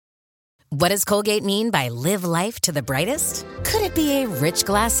What does Colgate mean by live life to the brightest? Could it be a rich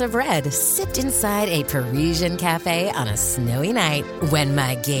glass of red sipped inside a Parisian cafe on a snowy night when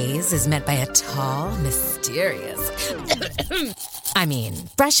my gaze is met by a tall, mysterious... I mean,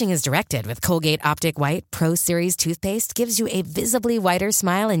 brushing is directed with Colgate Optic White Pro Series toothpaste gives you a visibly whiter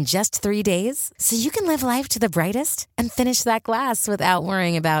smile in just 3 days, so you can live life to the brightest and finish that glass without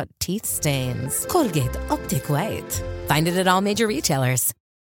worrying about teeth stains. Colgate Optic White. Find it at all major retailers.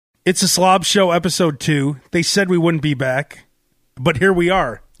 It's a SLOB Show, episode 2. They said we wouldn't be back, but here we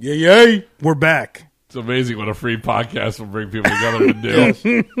are. Yay! We're back. It's amazing what a free podcast will bring people together to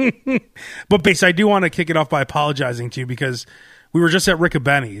do. But, Base, I do want to kick it off by apologizing to you because we were just at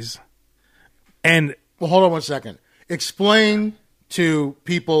Rickabenny's. And well, hold on 1 second. Explain to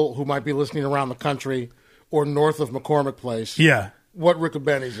people who might be listening around the country or north of McCormick Place what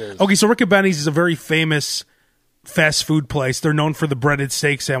Rickabenny's is. Okay, so Rickabenny's is a very famous fast food place. They're known for the breaded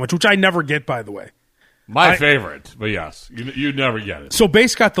steak sandwich, which I never get, by the way. My favorite, but yes, you never get it. So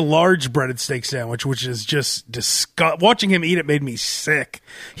Base got the large breaded steak sandwich, which is just disgusting. Watching him eat it made me sick.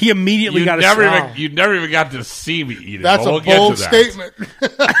 He immediately got a You never even got to see me eat it. That's a bold statement.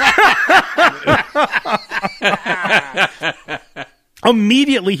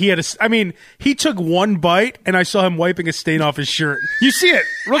 Immediately he had he took one bite and I saw him wiping a stain off his shirt. You see it.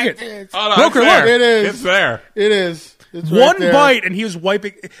 Look at it. Oh, no, look. It is. It's there. It is. It's one right bite and he was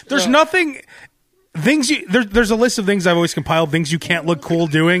wiping. There's nothing. There's a list of things I've always compiled. Things you can't look cool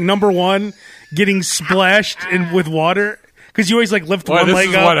doing. Number 1, getting splashed with water. Because you always lift one leg up. This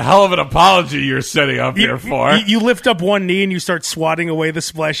is one hell of an apology you're setting up here for. You lift up one knee and you start swatting away the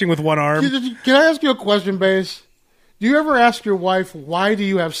splashing with one arm. Can I ask you a question, Base? Do you ever ask your wife, why do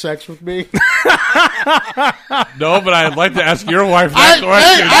you have sex with me? No, but I'd like to ask your wife that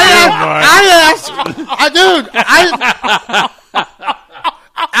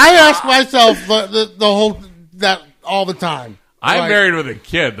I ask myself the whole that all the time. I'm married with a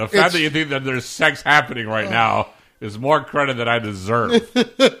kid. The fact that you think that there's sex happening right now is more credit than I deserve.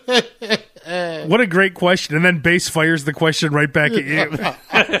 What a great question. And then Base fires the question right back at you.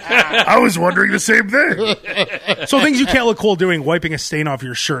 I was wondering the same thing. So things you can't look cool doing, wiping a stain off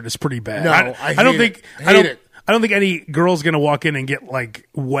your shirt is pretty bad. No, I don't think any girl's going to walk in and get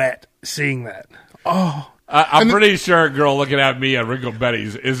wet seeing that. Oh. I'm pretty sure a girl looking at me at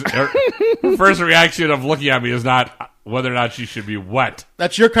Rickabenny's is her first reaction of looking at me is not whether or not she should be wet.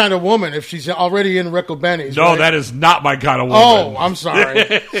 That's your kind of woman if she's already in Rickabenny's. No, right? That is not my kind of woman. Oh, I'm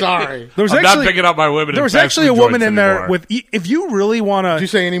sorry. Sorry. I'm not picking up my women. There was actually a woman in there with, if you really want to... Did you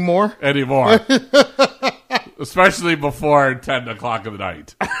say any more? Anymore. Especially before 10 o'clock of the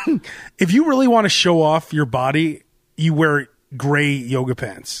night. If you really want to show off your body, you wear gray yoga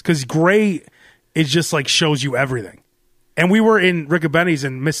pants. Because gray... It just shows you everything. And we were in Rickabenny's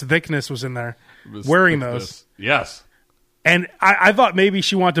and Miss Thickness was in there wearing those. Yes. And I thought maybe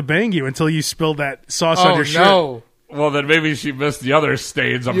she wanted to bang you until you spilled that sauce on your shirt. No. Well, then maybe she missed the other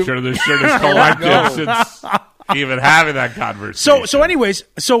stains. I'm sure the shirt is collected since even having that conversation. So anyways,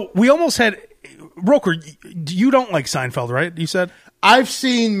 we almost had... Roker, you don't like Seinfeld, right? You said? I've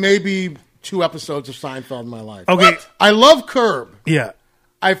seen maybe 2 episodes of Seinfeld in my life. Okay. What? I love Curb. Yeah.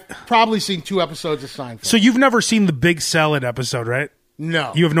 I've probably seen 2 episodes of Seinfeld. So you've never seen the Big Salad episode, right?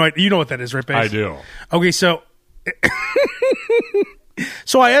 No. You have no idea. You know what that is, right, Base? I do. Okay, so...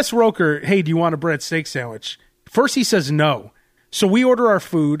 So I asked Roker, hey, do you want a bread steak sandwich? First he says no. So we order our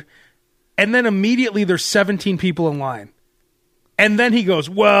food, and then immediately there's 17 people in line. And then he goes,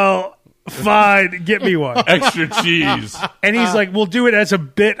 well, fine, get me one. Extra cheese. And he's like, we'll do it as a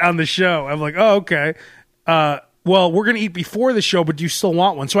bit on the show. I'm like, oh, okay. Well, we're going to eat before the show, but do you still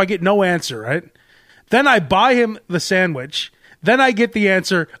want one? So I get no answer, right? Then I buy him the sandwich. Then I get the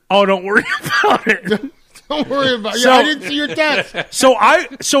answer, oh, don't worry about it. Don't worry about it. I didn't see your text. So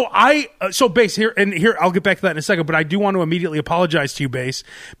Base, here, I'll get back to that in a second, but I do want to immediately apologize to you, Base,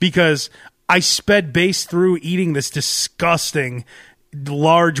 because I sped Base through eating this disgusting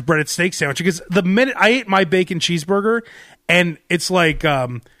large breaded steak sandwich. Because the minute I ate my bacon cheeseburger, and it's like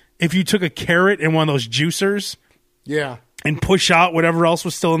if you took a carrot in one of those juicers, and push out whatever else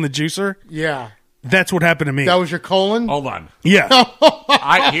was still in the juicer, that's what happened to me. That was your colon? Hold on. Yeah.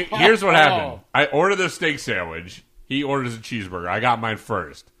 Here's what happened. I ordered the steak sandwich. He orders a cheeseburger. I got mine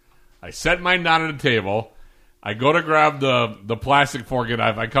first. I set mine down at the table. I go to grab the plastic fork and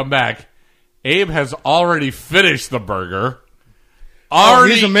knife. I come back. Abe has already finished the burger.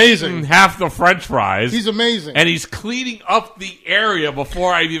 He's amazing. Eaten half the French fries. He's amazing. And he's cleaning up the area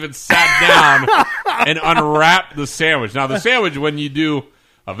before I even sat down and unwrapped the sandwich. Now, the sandwich, when you do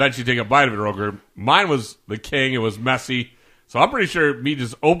eventually take a bite of it, Roker, mine was the king. It was messy. So I'm pretty sure me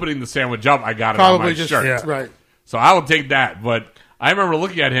just opening the sandwich up, I got Probably it on my just, shirt. yeah. Right. So I will take that. But I remember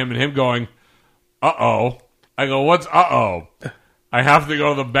looking at him and him going, uh-oh. I go, what's uh-oh? I have to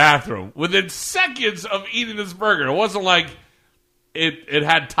go to the bathroom. Within seconds of eating this burger. It wasn't like it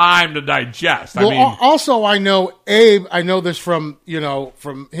had time to digest. Well, I mean, also I know Abe, I know this from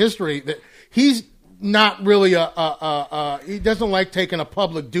history, that he's not really he doesn't like taking a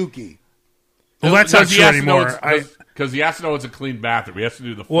public dookie. Well, that's not true anymore. Because he has to know it's a clean bathroom. He has to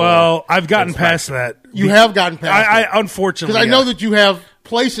do the full. Well, I've gotten past that. You have gotten past I it. Unfortunately. Because I know that you have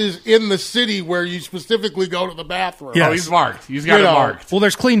places in the city where you specifically go to the bathroom. Yes. Oh, he's marked. He's got it marked. Well,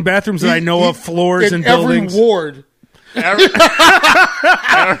 there's clean bathrooms that I know of, floors in and buildings. every ward. Like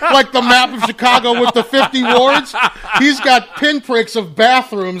the map of Chicago with the 50 wards. He's got pinpricks of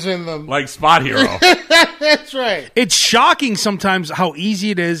bathrooms in them. Like Spot Hero. That's right. It's shocking sometimes how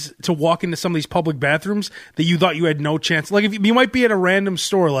easy it is to walk into some of these public bathrooms that you thought you had no chance. Like, if you might be at a random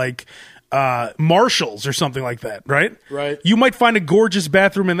store like Marshall's or something like that, right? Right. You might find a gorgeous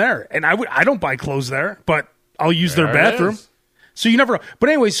bathroom in there. And I don't buy clothes there, but I'll use their bathroom. So you never. But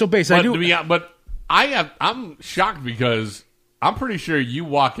anyway, so base, I do. But I'm shocked because I'm pretty sure you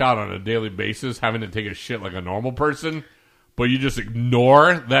walk out on a daily basis having to take a shit like a normal person, but you just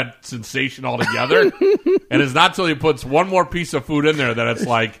ignore that sensation altogether. And it's not till he puts one more piece of food in there that it's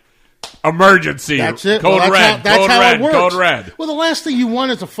like emergency. That's it. Code red. That's code how red. it works. Code red. Well, the last thing you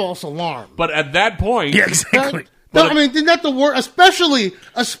want is a false alarm. But at that point, Yeah, exactly. No, I mean, isn't that the word? Especially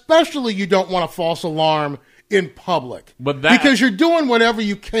you don't want a false alarm in public. But that, because you're doing whatever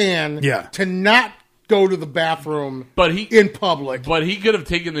you can to not go to the bathroom in public. But he could have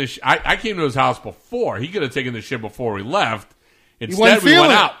taken this. I came to his house before. He could have taken this shit before we left. Instead, we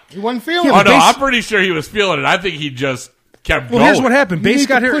went out. He wasn't feeling it. Oh, no, I'm pretty sure he was feeling it. I think he just kept going. Well, here's what happened. Base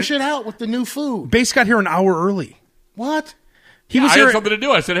got here. Push it out with the new food. Base got here an hour early. What? He was I here. had something to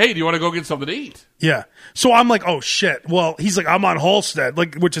do. I said, hey, do you want to go get something to eat? Yeah. So I'm like, oh, shit. Well, he's like, I'm on Halstead,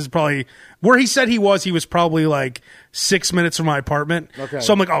 which is probably where he said he was probably like 6 minutes from my apartment. Okay.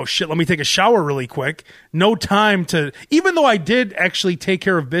 So I'm like, oh, shit, let me take a shower really quick. No time to, even though I did actually take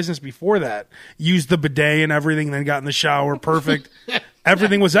care of business before that, used the bidet and everything, then got in the shower. Perfect.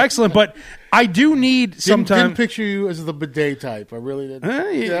 Everything was excellent, but I do need sometimes. Didn't picture you as the bidet type. I really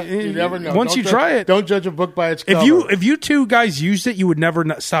didn't. You never know. Once you try it, don't judge a book by its cover. If you two guys used it, you would never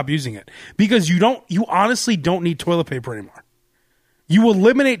stop using it because you honestly don't need toilet paper anymore. You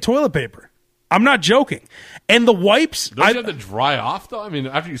eliminate toilet paper. I'm not joking. And the wipes, don't you have to dry off though? I mean,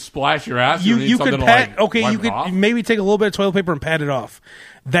 after you splash your ass, you need could something pat. to Okay, wipe you it could off? maybe take a little bit of toilet paper and pat it off.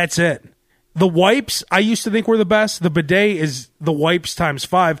 That's it. The wipes, I used to think were the best. The bidet is the wipes times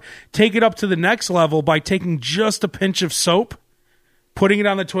 5. Take it up to the next level by taking just a pinch of soap, putting it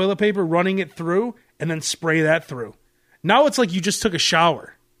on the toilet paper, running it through, and then spray that through. Now it's like you just took a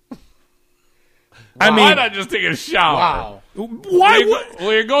shower. Why not just take a shower? Wow. Why?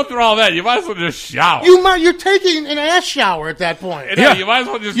 Well, you go through all that. You might as well just shower. You're taking an ass shower at that point. Yeah, you might as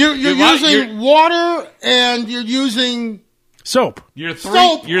well just. You're using water and you're using soap. You're three.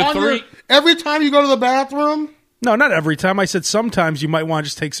 Soap You're on three. every time you go to the bathroom. No, not every time. I said sometimes you might want to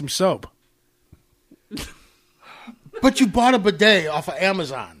just take some soap. But you bought a bidet off of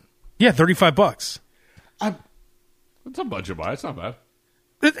Amazon. Yeah, $35. It's a budget buy. It's not bad.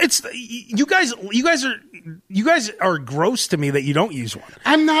 It's you guys are gross to me that you don't use one.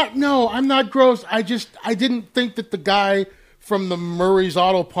 I'm not gross. I didn't think that the guy from the Murray's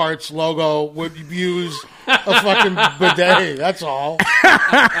Auto Parts logo would use a fucking bidet. That's all.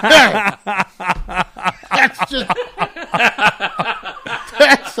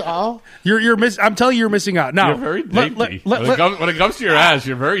 That's all. I'm telling you, you're missing out. Now, you're very dainty. When it comes to your ass,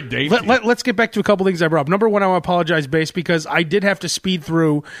 you're very dainty. Let's get back to a couple things I brought up. Number one, I want to apologize, Base, because I did have to speed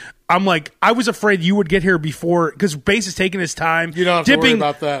through. I'm like, I was afraid you would get here before because Base is taking his time. You don't have dipping to worry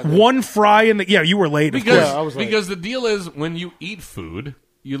about that. One fry in the. Yeah, you were late. I was late. Because the deal is when you eat food,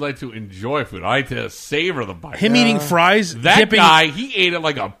 you like to enjoy food. I like to savor the bite. Him eating fries. That guy, he ate it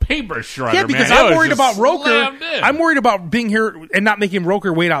like a paper shredder. Yeah, because man. I'm worried about Roker. I'm worried about being here and not making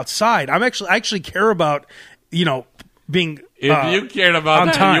Roker wait outside. I actually care about being. If you cared about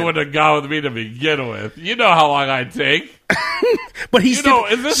that, time. you wouldn't have gone with me to begin with. You know how long I'd take. But he's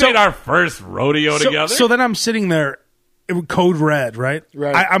ain't our first rodeo together. So then I'm sitting there, code red, right?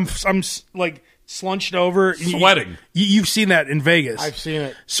 Right. I'm like slunched over, sweating. You've seen that in Vegas. I've seen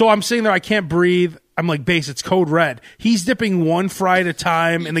it. So I'm sitting there, I can't breathe. I'm like, Base, it's code red. He's dipping one fry at a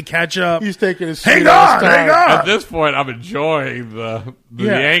time in the ketchup. He's taking his hang on. At this point, I'm enjoying the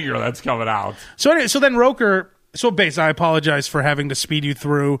anger that's coming out. So anyway, so then Roker. So, Base, I apologize for having to speed you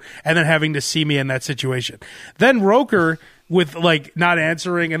through and then having to see me in that situation. Then Roker with like not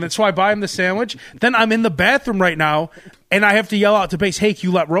answering, and then so I buy him the sandwich. Then I'm in the bathroom right now, and I have to yell out to Base, "Hey, can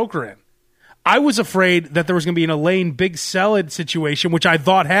you let Roker in?" I was afraid that there was going to be an Elaine big salad situation, which I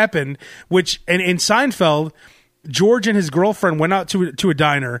thought happened. And in Seinfeld, George and his girlfriend went out to a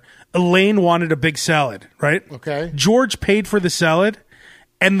diner. Elaine wanted a big salad, right? Okay. George paid for the salad,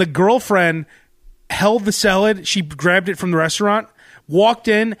 and the girlfriend held the salad. She grabbed it from the restaurant, walked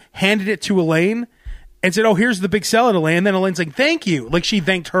in, handed it to Elaine, and said, "Oh, here's the big salad, Elaine." And then Elaine's like, "Thank you." Like she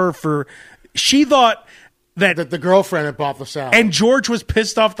thanked her for. She thought that the girlfriend had bought the salad, and George was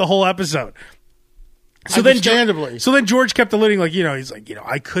pissed off the whole episode. Understandably. So then George kept alluding, like, he's like,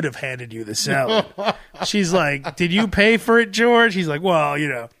 I could have handed you the salad. She's like, "Did you pay for it, George?" He's like, "Well,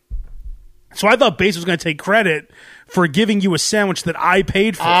 So I thought Bass was going to take credit for giving you a sandwich that I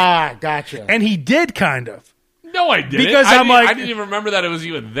paid for. Ah, gotcha. And he did, kind of. No, I didn't. Because I didn't even remember that it was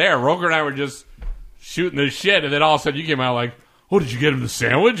even there. Roker and I were just shooting the shit, and then all of a sudden you came out like, "Oh, did you get him the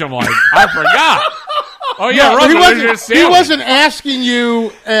sandwich?" I'm like, "I forgot." Oh yeah, Roker, there's your sandwich. He wasn't asking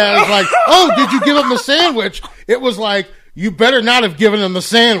you as like, "Oh, did you give him the sandwich?" It was like, "You better not have given him the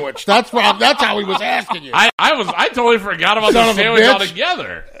sandwich." That's how he was asking you. I totally forgot about the sandwich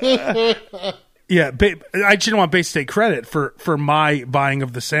altogether. Yeah, I didn't want Bass to take credit for my buying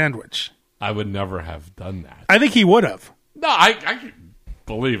of the sandwich. I would never have done that. I think he would have. No, I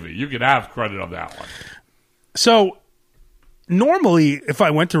believe me. You could have credit on that one. So normally, if I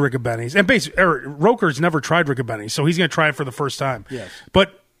went to Rickabenny's, and Roker's never tried Rickabenny's, so he's going to try it for the first time. Yes.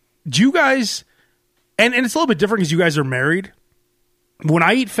 But do you guys, and it's a little bit different because you guys are married. When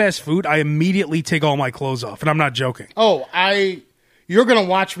I eat fast food, I immediately take all my clothes off, and I'm not joking. Oh, you're going to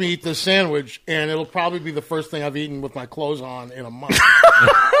watch me eat this sandwich, and it'll probably be the first thing I've eaten with my clothes on in a month.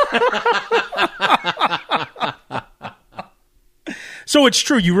 So it's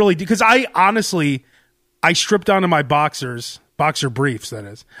true, you really do. Because I stripped down to my boxer briefs, that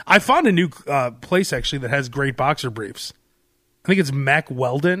is. I found a new place, actually, that has great boxer briefs. I think it's Mac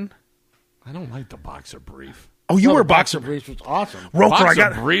Weldon. I don't like the boxer brief. Oh, you wear boxer briefs, was awesome.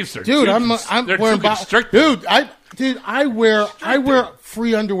 Roker, briefs are dude. I'm wearing constricted. I wear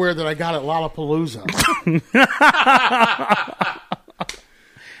free underwear that I got at Lollapalooza.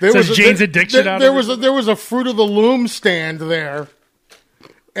 There was Jane's Addiction. There was a Fruit of the Loom stand there,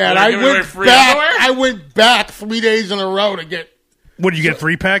 and I went back 3 days in a row to get. What did you get?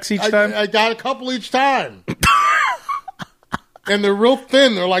 3 packs each time? I got a couple each time, and they're real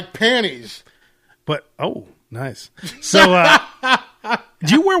thin. They're like panties. But nice. So,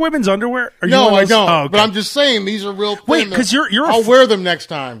 do you wear women's underwear? No, I don't. Oh, okay. But I'm just saying these are real thin. Wait, because I'll wear them next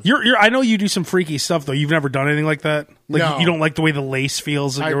time. I know you do some freaky stuff though. You've never done anything like that. Like no. You don't like the way the lace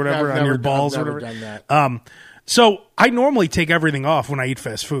feels or whatever on your balls or whatever. I've never done that. So I normally take everything off when I eat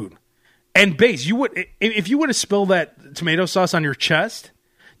fast food. And Bass, you would if you would have spilled that tomato sauce on your chest,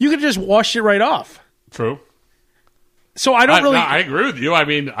 you could have just washed it right off. True. So I don't really. No, I agree with you. I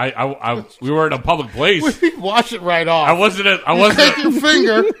mean, we were in a public place. We wash it right off. I wasn't. You take your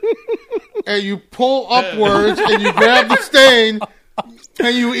finger and you pull upwards and you grab the stain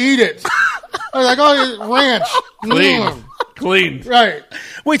and you eat it. I was like, "Oh, ranch, clean, right?"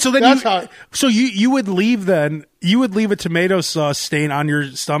 Wait, so then you would leave a tomato sauce stain on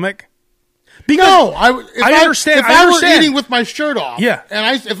your stomach? Because no, I understand. If I were eating with my shirt off, yeah,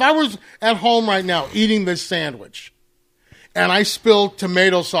 and if I was at home right now eating this sandwich, and I spilled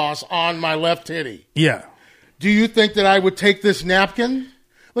tomato sauce on my left titty, yeah, do you think that I would take this napkin?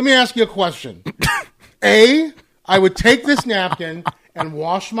 Let me ask you a question. A, I would take this napkin and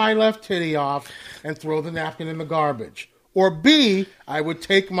wash my left titty off and throw the napkin in the garbage. Or B, I would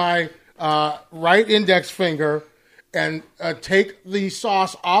take my right index finger and take the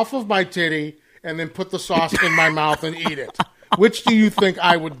sauce off of my titty and then put the sauce in my mouth and eat it. Which do you think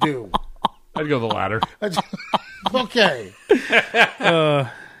I would do? I'd go the latter. Okay.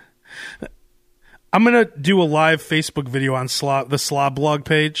 I'm going to do a live Facebook video on the SLOB blog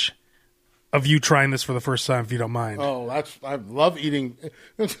page of you trying this for the first time, if you don't mind. Oh, I love eating.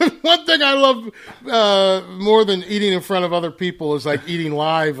 One thing I love more than eating in front of other people is like eating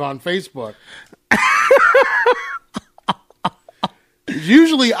live on Facebook.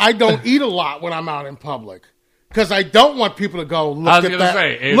 Usually I don't eat a lot when I'm out in public because I don't want people to go, look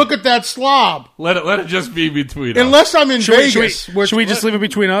at that slob. Let it just be between us. Unless I'm in Vegas. Should we just leave it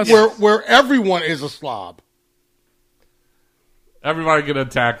between us? Where everyone is a slob. Everybody can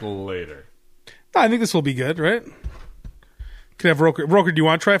tackle later. I think this will be good, right? Could have Roker. Roker, do you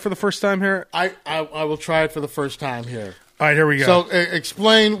want to try it for the first time here? I will try it for the first time here. All right, here we go. So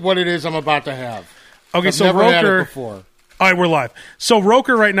explain what it is I'm about to have. Okay, I've so never Roker. had it before. All right, we're live. So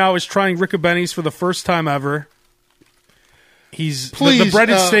Roker right now is trying Rickabenny's for the first time ever. He's Please, the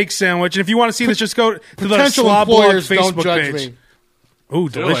breaded steak sandwich. And if you want to see this, just go to the potential SLOB blog employers don't Facebook judge page. me. Ooh,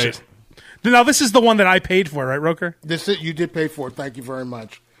 delicious. Now, this is the one that I paid for, right, Roker? You did pay for it. Thank you very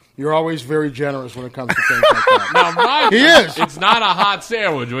much. You're always very generous when it comes to things like that. Now, mine, He is. It's not a hot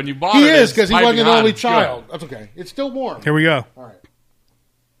sandwich. When you bought He it, is, because he wasn't an only Good. child. That's okay. It's still warm. Here we go. All right.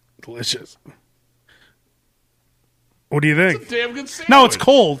 Delicious. What do you think? It's a damn good sandwich. No, it's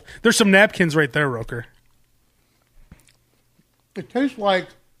cold. There's some napkins right there, Roker. It tastes like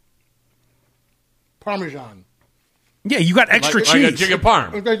Parmesan. Yeah, you got extra like cheese. a chicken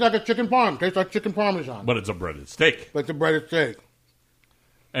parm. It tastes like a chicken parm. It tastes like chicken Parmesan. But it's a breaded steak. Like the breaded steak.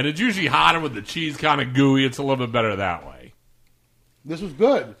 And it's usually hotter with the cheese kind of gooey. It's a little bit better that way. This is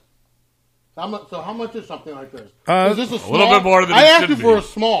good. How much is something like this? Is this a small? little bit more than I it asked should you for be. a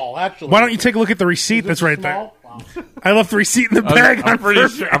small, actually. Why don't you take a look at the receipt Is this that's right a there? small? Wow. I left the receipt in the bag I'm on pretty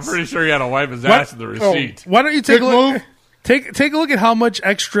purpose. sure. I'm pretty sure you had to wipe his ass in the receipt. Why don't you take Good a look? move. Take a look at how much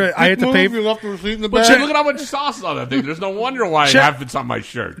extra I had to pay. You left the receipt in the But bag. look at how much sauce is on that thing. There's no wonder why Check- half it's on my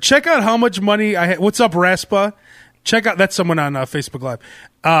shirt. Check out how much money I had. What's up, Raspa? Check out that's someone on Facebook Live.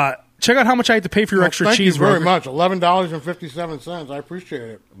 Check out how much I had to pay for your extra Thank cheese. you very Roker. much. $11.57. I appreciate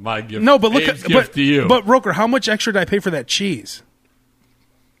it. My gift. No, but look Abe's at gift to you. But Roker, how much extra did I pay for that cheese?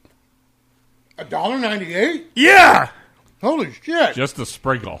 $1.98? Yeah. Holy shit! just a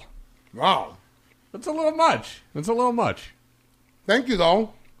sprinkle. Wow. That's a little much. That's a little much. Thank you,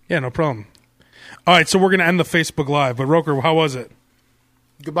 though. Yeah, no problem. All right, so we're gonna end the Facebook Live. But Roker, how was it?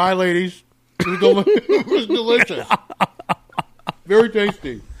 Goodbye, ladies. It was delicious. Very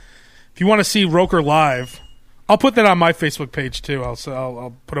tasty. If you want to see Roker live, I'll put that on my Facebook page too.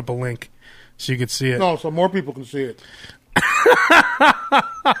 I'll put up a link so you can see it. No, so more people can see it.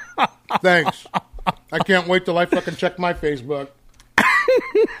 Thanks. I can't wait till I fucking check my Facebook.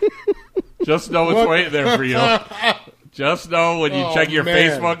 Just know it's waiting there for you. Just know when you check your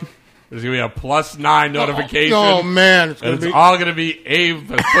man. Facebook, there's going to be a +9 notification. Oh, man. It's And going it's to be... all going to be Abe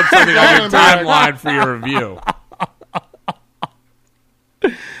has put something on your timeline for your review.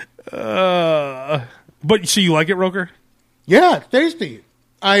 But so you like it, Roker? Yeah, it's tasty.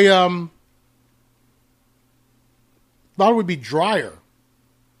 I thought it would be drier.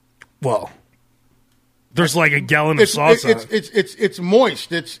 Well, there's like a gallon of sauce on it. It's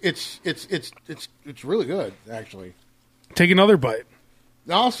moist. It's really good, actually. Take another bite.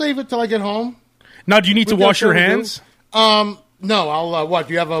 I'll save it till I get home. Now, do you need to We got wash your something to do. hands? No, I'll what?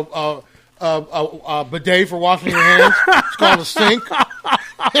 Do you have a bidet for washing your hands? It's called a sink.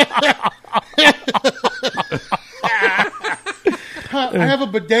 I have a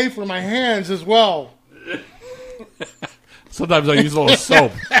bidet for my hands as well. Sometimes I use a little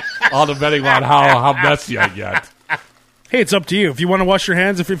soap, all depending on how messy I get. Hey, it's up to you. If you want to wash your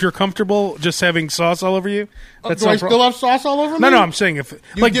hands, if you're comfortable just having sauce all over you, that's Do no I pro- still have sauce all over me? No, I'm saying if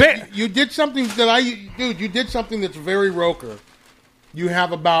You like did, you did something that you did something that's very Roker. You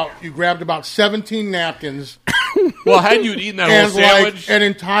grabbed about 17 napkins Well, had you eaten that whole and sandwich, like an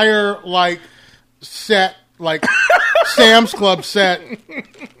entire set, like Sam's Club set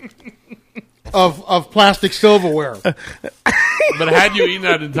of plastic silverware. but had you eaten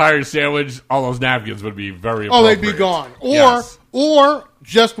that entire sandwich, all those napkins would be very Oh, appropriate. they'd be gone. Yes. Or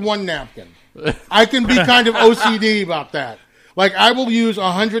just one napkin. I can be kind of OCD about that. Like I will use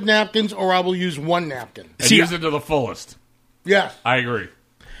 100 napkins or I will use one napkin. And See, use it to the fullest. Yes. I agree.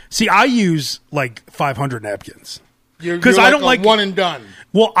 see, I use like 500 napkins. Because I don't like one and done.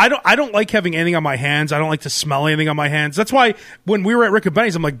 Well, I don't like having anything on my hands. I don't like to smell anything on my hands. That's why when we were at Rick and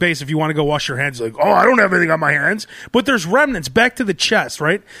Benny's, I'm like, Base, if you want to go wash your hands, like, oh, I don't have anything on my hands. But there's remnants back to the chest,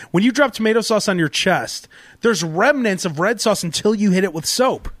 right? When you drop tomato sauce on your chest, there's remnants of red sauce until you hit it with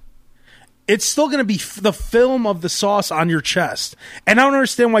soap. It's still going to be the film of the sauce on your chest. And I don't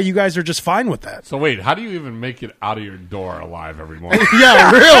understand why you guys are just fine with that. So wait, how do you even make it out of your door alive every morning?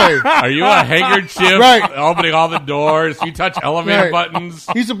 Yeah, really. Are you a handkerchief Right. opening all the doors? You touch elevator Right. buttons?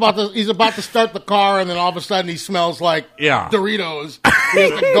 He's about to start the car, and then all of a sudden he smells like Yeah. Doritos. He has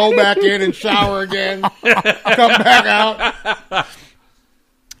to go back in and shower again, come back out.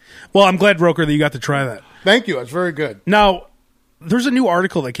 Well, I'm glad, Roker, that you got to try that. Thank you. It's very good. Now, there's a new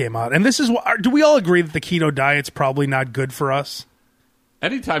article that came out, and this is what. Do we all agree that the keto diet's probably not good for us?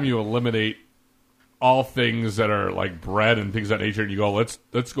 Anytime you eliminate all things that are like bread and things of that nature, and you go, let's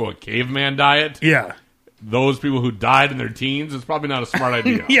go a caveman diet. Yeah. Those people who died in their teens, it's probably not a smart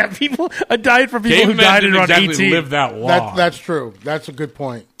idea. Yeah, a diet for people who Cavemen died didn't at around exactly 18. live that long. That's true. That's a good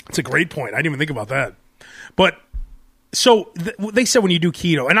point. It's a great point. I didn't even think about that. But so they said when you do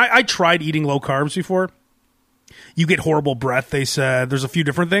keto, and I tried eating low carbs before. You get horrible breath, they said. There's a few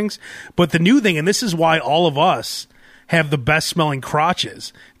different things. But the new thing, and this is why all of us have the best smelling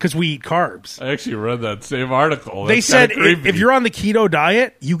crotches because we eat carbs. I actually read that same article. They That's said kinda creepy. if you're on the keto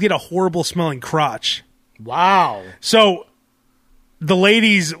diet, you get a horrible smelling crotch. Wow. So the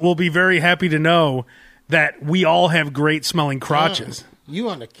ladies will be very happy to know that we all have great smelling crotches. You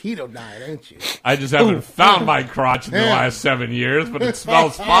on the keto diet, ain't you? I just haven't found my crotch in the Yeah. last 7 years, but it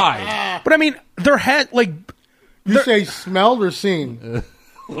smells fine. But I mean, their head, like, You say smelled or seen?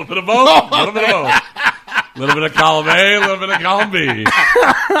 A little bit of both. A little bit of both. A little bit of column A, a little bit of column B.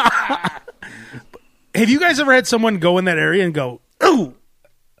 have you guys ever had someone go in that area and go, ooh?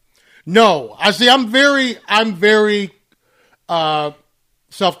 No. I see. I'm very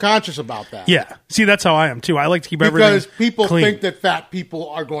self-conscious about that. Yeah. See, that's how I am too. I like to keep Because everything people clean. think that fat people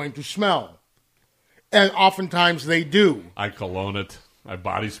are going to smell. And oftentimes they do. I cologne it. I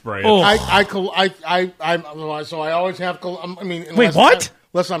body spray it. Oh. So I always have. I mean, Wait, what?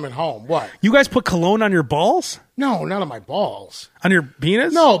 Unless I'm at home. What? You guys put cologne on your balls? No, not on my balls. On your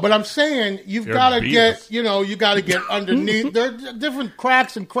penis? No, but I'm saying you've Your got to penis. get. You got to get underneath. There are different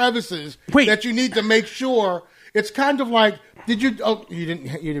cracks and crevices Wait. that you need to make sure. It's kind of like. Did you? Oh, you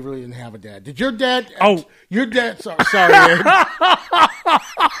didn't. You really didn't have a dad. Did your dad? Oh. Your dad. Sorry. Ed.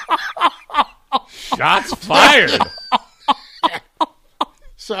 Shots fired.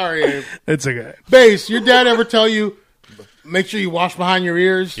 Sorry, Abe. It's okay. Base, your dad ever tell you, make sure you wash behind your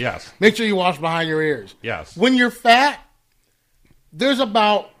ears? Yes. Make sure you wash behind your ears. Yes. When you're fat, there's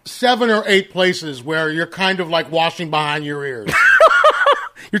about 7 or 8 places where you're kind of like washing behind your ears.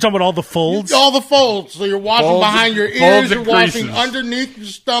 You're talking about all the folds? All the folds. So you're washing Folds behind and- your folds ears, you're and washing creases. underneath your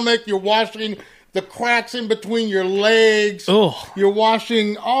stomach, you're washing the cracks in between your legs. Ugh. You're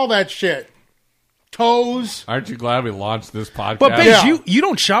washing all that shit. Toes. Aren't you glad we launched this podcast? But, Baze, Yeah. you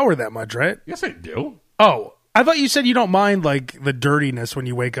don't shower that much, right? Yes, I do. Oh, I thought you said you don't mind, like, the dirtiness when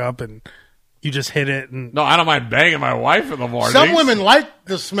you wake up and you just hit it. And No, I don't mind banging my wife in the morning. Some women like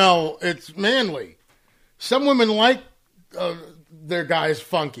the smell. It's manly. Some women like their guys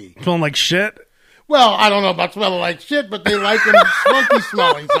funky. feeling like shit. Well, I don't know about smelling like shit, but they like them funky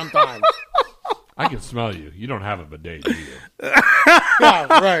smelling sometimes. I can smell you. You don't have a bidet, do you? Yeah,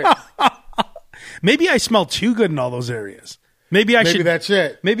 right. Maybe I smell too good in all those areas. Maybe I Maybe should. that's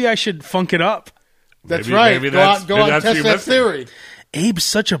it. Maybe I should funk it up. That's Maybe- right. maybe Go that's- out, go maybe out and that's test you that missing. theory. Abe's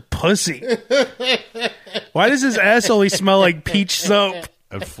such a pussy. Why does his ass always smell like peach soap?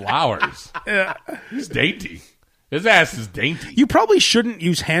 And flowers. Yeah. He's dainty. His ass is dainty. You probably shouldn't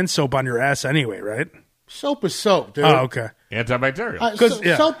use hand soap on your ass anyway, right? Soap is soap, dude. Oh, okay. Antibacterial. 'Cause,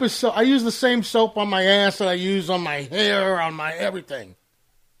 yeah. Soap is soap. I use the same soap on my ass that I use on my hair, on my everything.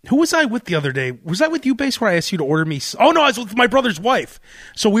 Who was I with the other day? Was I with you, Base, where I asked you to order me? Oh, no, I was with my brother's wife.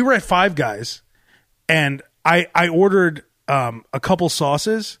 So we were at Five Guys, and I ordered a couple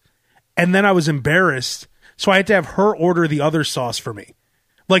sauces, and then I was embarrassed, so I had to have her order the other sauce for me.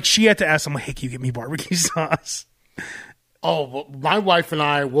 Like, she had to ask, I'm like, hey, can you get me barbecue sauce? Oh, well, my wife and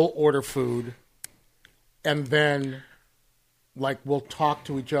I will order food, and then, like, we'll talk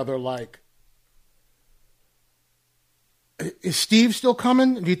to each other like, is Steve still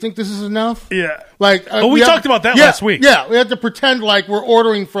coming? Do you think this is enough? Yeah. Like, we have- talked about that yeah, last week. Yeah, we had to pretend like we're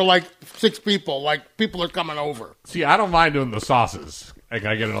ordering for like 6 people, like people are coming over. See, I don't mind doing the sauces. Like,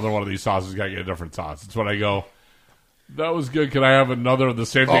 I get another one of these sauces, got to get a different sauce. It's when I go, that was good. Can I have another of the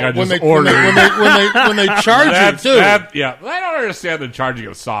same thing I when just they, ordered? when they charge you too. Yeah, I don't understand the charging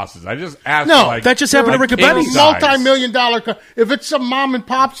of sauces. I just asked. No, for, like, that just happened at like Rick king Benny's. size. Multi-million-dollar. If it's a mom and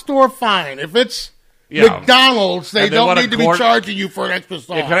pop store, fine. If it's Yeah. McDonald's, they And they don't want a need to be quart- charging you for an extra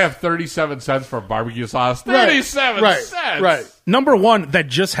sauce. Yeah, can I have 37 cents for barbecue sauce? Right, 37 right, cents. right. Number one, that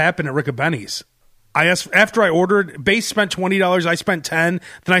just happened at Rick Benny's. I asked after I ordered. Base spent $20. I spent $10.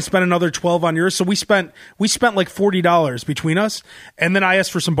 Then I spent another $12 on yours. So we spent like $40 between us. And then I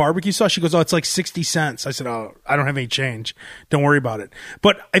asked for some barbecue sauce. She goes, "Oh, it's like 60 cents." I said, "Oh, I don't have any change. Don't worry about it."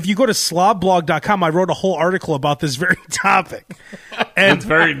 But if you go to slobblog.com, I wrote a whole article about this very topic. And It's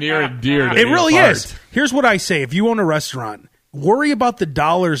very near and dear to it me really apart. is. Here's what I say: if you own a restaurant, worry about the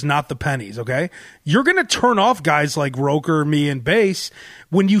dollars, not the pennies. Okay, you're going to turn off guys like Roker, me, and Base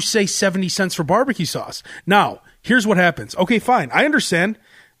when you say 70 cents for barbecue sauce. Now, here's what happens. Okay, fine, I understand.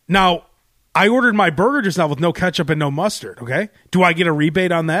 Now, I ordered my burger just now with no ketchup and no mustard. Okay, do I get a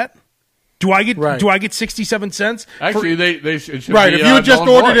rebate on that? Do I get Right. 67 cents? Actually, they should Right, be, if you had just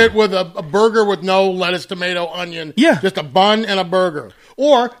null and ordered void. it with a burger with no lettuce, tomato, onion, Yeah. just a bun and a burger.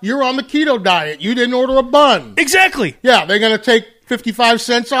 Or you're on the keto diet, you didn't order a bun. Exactly. Yeah, they're going to take 55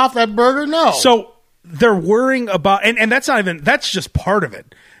 cents off that burger? No. So they're worrying about, and that's not even, that's just part of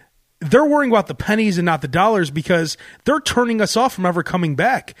it. They're worrying about the pennies and not the dollars because they're turning us off from ever coming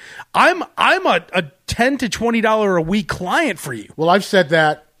back. I'm a $10 to $20 a week client for you. Well, I've said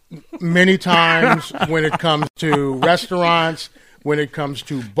that many times when it comes to restaurants, when it comes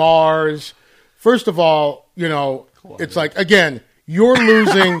to bars. First of all, it's like, again, you're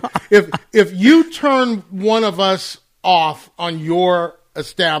losing. If you turn one of us off on your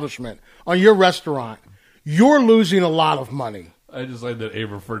establishment, on your restaurant, you're losing a lot of money. I just like that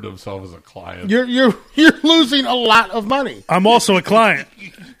Abe referred to himself as a client. You're losing a lot of money. I'm also a client.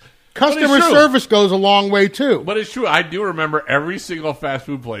 Customer service goes a long way, too. But it's true. I do remember every single fast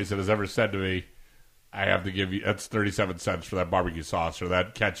food place that has ever said to me, I have to give you, that's 37 cents for that barbecue sauce or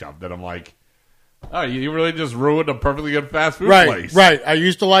that ketchup. That I'm like, oh, you really just ruined a perfectly good fast food place. Right. I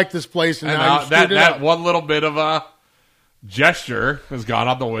used to like this place, and now that one little bit of a gesture has gone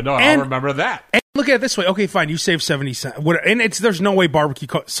out the window. I'll remember that. And look at it this way. Okay, fine. You save 70 cents. And there's no way barbecue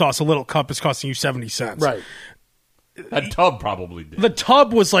sauce, a little cup, is costing you 70 cents. Right. That tub probably did. The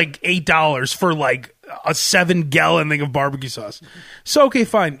tub was like $8 for like a 7-gallon thing of barbecue sauce. So, okay,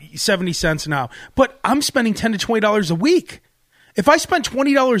 fine. 70 cents now. But I'm spending $10 to $20 a week. If I spend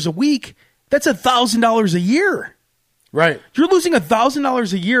 $20 a week, that's $1,000 a year. Right. You're losing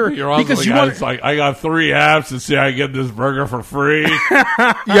 $1,000 a year because you want. It's like, I got 3 apps to see I get this burger for free.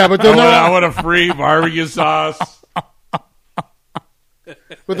 Yeah, but I want a free barbecue sauce.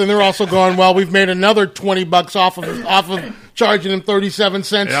 But then they're also going, well, we've made another $20 off of charging them 37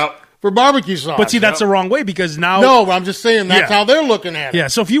 cents for barbecue sauce. But see, that's the wrong way because now. No, I'm just saying that's how they're looking at it. Yeah,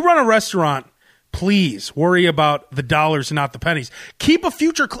 so if you run a restaurant, please worry about the dollars and not the pennies. Keep a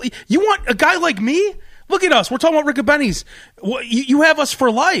future. You want a guy like me? Look at us. We're talking about Riccobenni's. You have us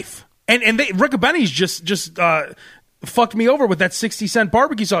for life. And Riccobenni's just fucked me over with that 60-cent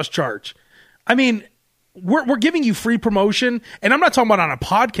barbecue sauce charge. I mean, we're giving you free promotion, and I'm not talking about on a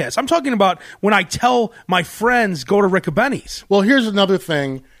podcast. I'm talking about when I tell my friends, go to Riccobenni's. Well, here's another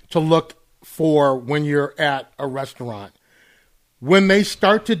thing to look for when you're at a restaurant. When they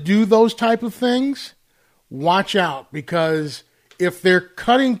start to do those type of things, watch out, because if they're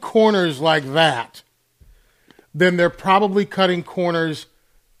cutting corners like that, then they're probably cutting corners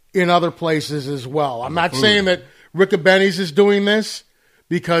in other places as well. I'm not saying that Riccobenni's is doing this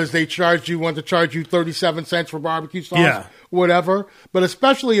because they want to charge you 37 cents for barbecue sauce, whatever. But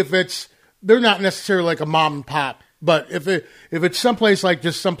especially if they're not necessarily like a mom and pop. But if it's someplace like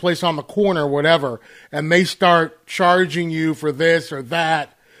just someplace on the corner or whatever, and they start charging you for this or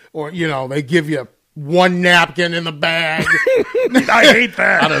that, or, they give you one napkin in the bag. I hate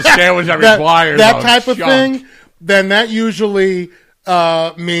that. On a sandwich that requires that type of thing, then that usually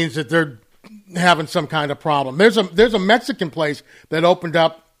means that they're having some kind of problem. There's a Mexican place that opened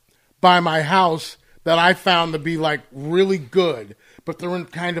up by my house that I found to be like really good, but they're in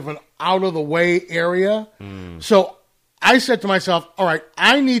kind of an out of the way area. So I said to myself, all right,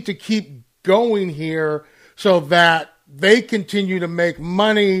 I need to keep going here so that they continue to make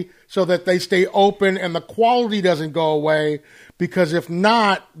money, so that they stay open and the quality doesn't go away, because if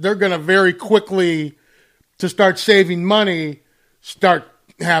not, they're going to very quickly, to start saving money, start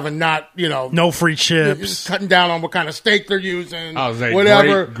having no free chips, cutting down on what kind of steak they're using,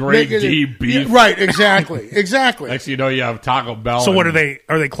 whatever. Great D beef. Yeah, right, exactly. Next thing you know, you have Taco Bell. So what are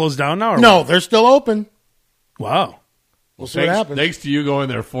they closed down now? Or no, what? they're still open. Wow. We'll see what happens. Thanks to you going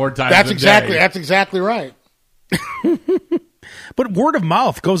there 4 times That's a day. That's exactly right. But word of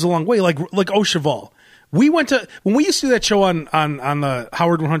mouth goes a long way, like Au Cheval. When we used to do that show on the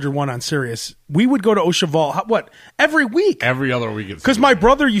Howard 101 on Sirius, we would go to Au Cheval, every week? Every other week. Because my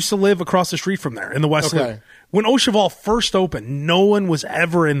brother used to live across the street from there in the West Loop. When Au Cheval first opened, no one was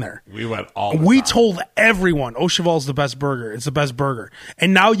ever in there. We went all the time. We told everyone, Au Cheval's the best burger. It's the best burger.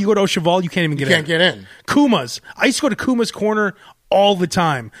 And now you go to Au Cheval, you can't even get in. You can't get in. Kuma's. I used to go to Kuma's Corner all the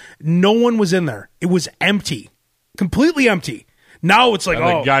time. No one was in there. It was empty. Completely empty. Now it's like,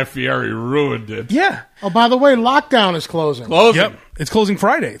 the Guy Fieri ruined it. Yeah. Oh, by the way, Lockdown is closing. Yep. It's closing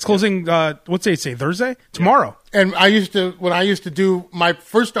Friday. It's closing, what's they say, Thursday? Tomorrow. And when I used to do,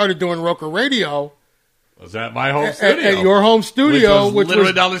 first started doing Roker Radio. Was at my home studio. At your home studio, which was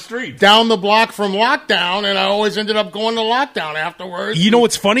literally down the street. Down the block from Lockdown, and I always ended up going to Lockdown afterwards. You know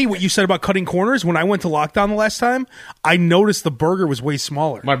what's funny? What you said about cutting corners? When I went to Lockdown the last time, I noticed the burger was way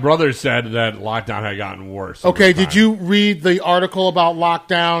smaller. My brother said that Lockdown had gotten worse. Okay, did you read the article about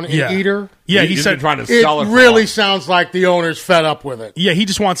Lockdown in Eater? Yeah, he said trying to sell it. It really sounds like the owner's fed up with it. Yeah, he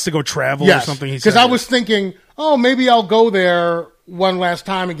just wants to go travel or something. Because I was thinking, maybe I'll go there one last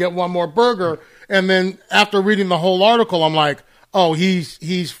time and get one more burger. And then after reading the whole article, I'm like,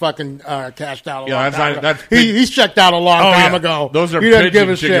 he's fucking cashed out a long time ago. He's checked out a long time ago. Those are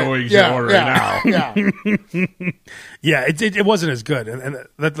pigeon chicken wings you order now. Yeah. Yeah, it wasn't as good, and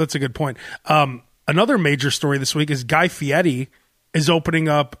that's a good point. Another major story this week is Guy Fieri is opening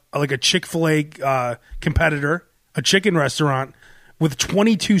up like a Chick-fil-A competitor, a chicken restaurant with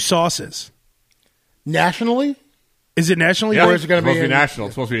 22 sauces. Nationally? Is it nationally? Yeah, Or is it gonna supposed be to be in- national.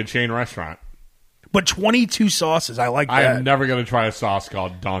 It's supposed to be a chain restaurant. But 22 sauces. I like I that. am never going to try a sauce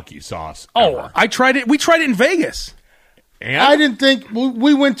called donkey sauce. Oh, ever. I tried it. We tried it in Vegas. And I didn't think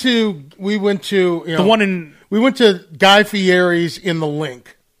we went to The one in we went to Guy Fieri's in the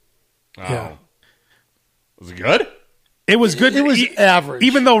Link. Oh. Yeah. Was it good? It was good. It was average.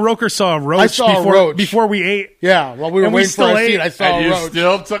 Even though Roker saw a roach, saw a roach. before we ate. Yeah, while we were And we waiting for still our ate. seat, I saw And a you roach.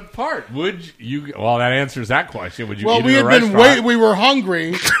 still took part. Would you? Well, that answers that question. Would you Well, eat we in had a been restaurant? we were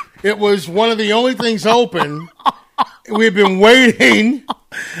hungry. It was one of the only things open. We had been waiting,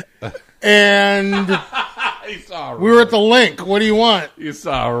 and You saw a we were roach. at the Link. What do you want? You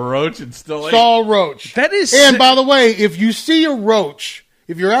saw a roach and still ate. Saw a roach. That is And sick. by the way, if you see a roach,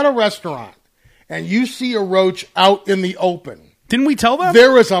 if you're at a restaurant and you see a roach out in the open, Didn't we tell them?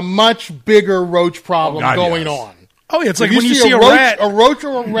 there is a much bigger roach problem Oh, God, going yes. on. Oh, yeah. It's like If when you see a roach, rat. a roach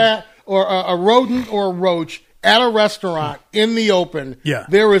or a rat or a rodent or a roach at a restaurant in the open, Yeah.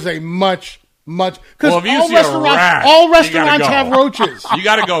 there is a much because Well, if you all see a restaurants, rat, all you gotta restaurants go. have roaches. You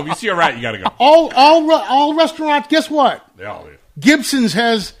got to go. If you see a rat, you got to go. all restaurants. Guess what? They all do.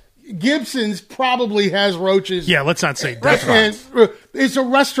 Gibson's probably has roaches. Yeah, let's not say Right, that. and, it's a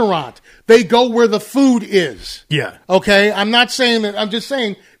restaurant. They go where the food is. Yeah. Okay? I'm not saying that. I'm just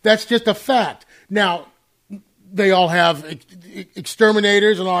saying that's just a fact. Now, they all have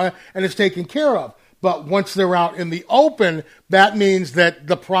exterminators and all that, and it's taken care of. But once they're out in the open, that means that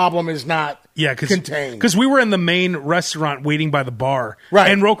the problem is not contained. Because we were in the main restaurant waiting by the bar. Right.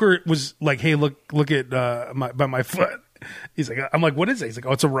 And Roker was like, hey, look at by my foot. He's like, I'm like, what is it? He's like,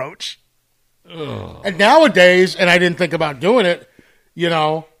 oh, it's a roach. And nowadays, and I didn't think about doing it,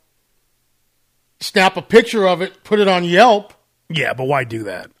 snap a picture of it, put it on Yelp. Yeah, but why do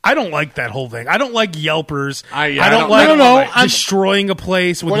that? I don't like that whole thing. I don't like Yelpers. I don't don't- like no, I'm- destroying a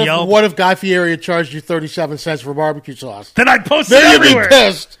place with Yelp. What if Guy Fieri had charged you 37 cents for barbecue sauce? Then I'd post it Then you'd be everywhere.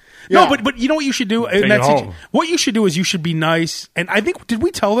 pissed. No, Yeah. but you know what you should do? Take it home. What you should do is you should be nice. And I think, did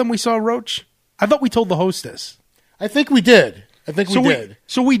we tell them we saw a roach? I thought we told the hostess. I think we did. We did.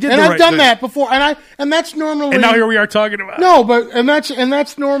 So we did And the I've right done thing. that before, and that's normally. And now here we are talking about it. No, but and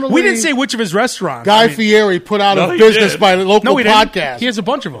that's normally. We didn't say which of his restaurants. Guy I mean, Fieri put out No, of he business did. by the local No, he didn't. podcast. He has a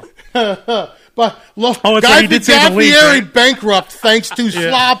bunch of them. But look, Oh, it's Guy, right, he did say Guy the leak, Fieri right? bankrupt thanks to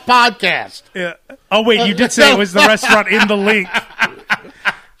SLOB podcast. Yeah. Oh, wait, you did say it was the restaurant in the link.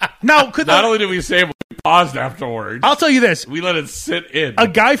 Now, Not only did we say it, but we paused afterwards. I'll tell you this. We let it sit in. A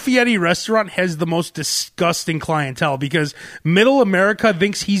Guy Fieri restaurant has the most disgusting clientele because Middle America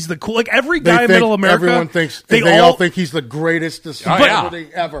thinks he's the cool. Like every guy in Middle America, everyone thinks they all think he's the greatest celebrity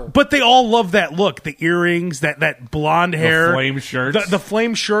ever. But they all love that look, the earrings, that blonde hair, flame shirts. the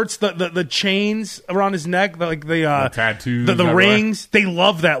flame shirts, the chains around his neck, the tattoos, the everywhere. rings. They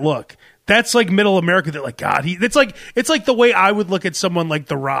love that look. That's like Middle America. They're like, God, it's like the way I would look at someone like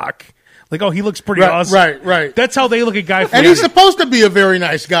The Rock. Like, oh, he looks pretty awesome. Right. That's how they look at Guy Fieri. And he's supposed to be a very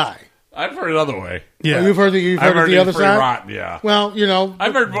nice guy. I've heard another way. Yeah. Oh, you've heard the I've heard the he's other pretty side. rotten. Yeah. Well,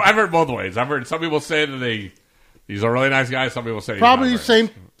 I've heard both ways. I've heard some people say that he's a really nice guy. Some people say probably the he's not very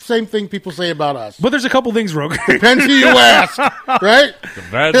same thing people say about us. But there's a couple things, Roger. Depends who you ask, right?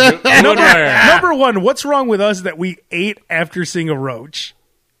 nice. Depends who and where. Number one, what's wrong with us that we ate after seeing a roach?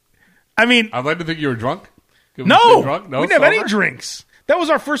 I mean, I'd like to think you were drunk. Could we no, stay drunk? we didn't have any sober? drinks. That was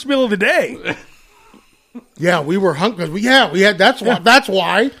our first meal of the day. Yeah, we were hungry. We had. That's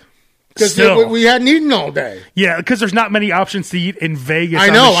why. Because Still. we hadn't eaten all day. Yeah, because there's not many options to eat in Vegas. I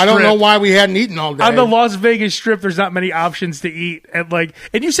on know. the I don't Strip. know why we hadn't eaten all day. On the Las Vegas Strip, there's not many options to eat. And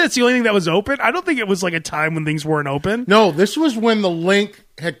you said it's the only thing that was open. I don't think it was like a time when things weren't open. No, this was when the Link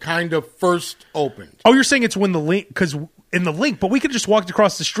had kind of first opened. Oh, you're saying it's when the link, because in the link, but we could have just walked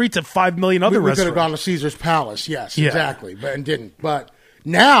across the streets of 5 million other We could have restaurants. gone to Caesar's Palace. Yes, Yeah. exactly, and didn't. But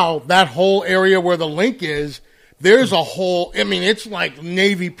now that whole area where the Link is. There's a whole. I mean, it's like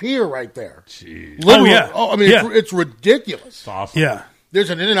Navy Pier right there. Jeez. Literally. yeah. I mean, Yeah. it's ridiculous. It's awesome. Yeah.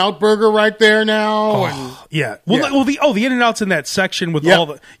 There's an In-N-Out burger right there now, and Yeah. Well, Yeah. the In-N-Out's in that section with Yeah. all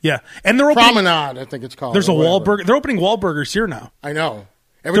the and they're opening. Promenade, I think it's called. There's a or whatever. Wahlburger. They're opening Wahlburgers here now. I know.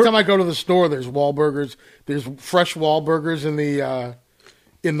 Every time I go to the store, there's Wahlburgers. There's fresh Wahlburgers in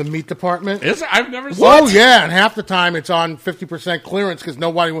the meat department. Is it? I've never seen Oh it. yeah, and half the time it's on 50% clearance because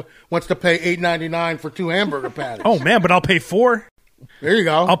nobody wants to pay $8.99 for 2 hamburger patties. Oh man, but I'll pay $4. There you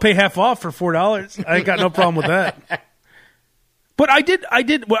go. I'll pay half off for $4. I ain't got no problem with that. But I did.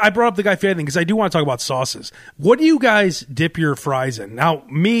 Well, I brought up the Guy Fieri thing because I do want to talk about sauces. What do you guys dip your fries in? Now,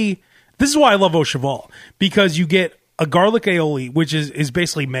 me, This is why I love Au Cheval, because you get a garlic aioli, which is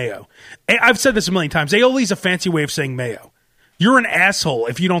basically mayo. I've said this a million times. Aioli is a fancy way of saying mayo. You're an asshole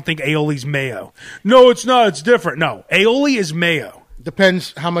if you don't think aioli's mayo. No, it's not. It's different. No, aioli is mayo.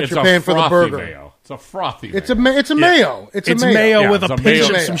 Depends how much you're paying for the burger. Mayo. It's a frothy mayo. It's a mayo. It's a mayo Yeah, with it's a a pinch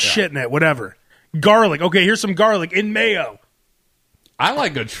mayo. of some shit in it, whatever. Garlic. Okay, here's some garlic in mayo. I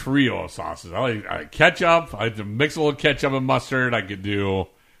like a trio of sauces. I like ketchup. I like to mix a little ketchup and mustard. I could do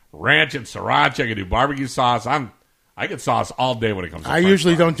ranch and sriracha. I could do barbecue sauce. I get sauce all day when it comes to I French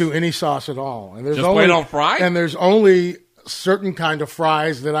usually fries. don't do any sauce at all. And there's Just only, plain old fry? And there's only certain kind of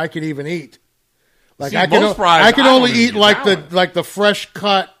fries that I can even eat. Like See, I can, most fries, I can I don't only even eat get like the fresh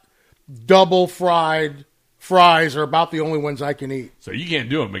cut, double fried fries are about the only ones I can eat. So you can't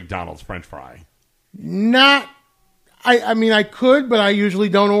do a McDonald's French fry. Not, I mean I could, but I usually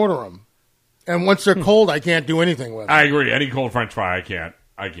don't order them. And once they're cold, I can't do anything with them. I agree. Any cold French fry, I can't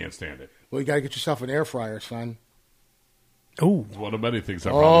stand it. Well, you got to get yourself an air fryer, son. Oh, It's one of many things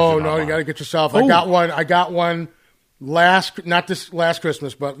I Oh probably should no, not you buy. got to get yourself. Oh. I got one not this last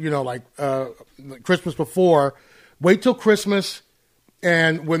Christmas, but like Christmas before. Wait till Christmas,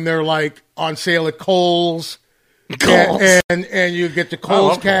 and when they're like on sale at Kohl's, and you get the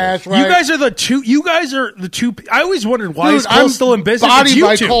Kohl's love cash. Kohl's. Right? You guys are the two. I always wondered why Dude, is Kohl's I'm still in business. Bodied It's you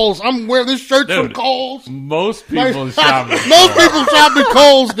by two. Kohl's. I'm wearing this shirt from Dude. Kohl's. Most people shop at Most Kohl's. people shop at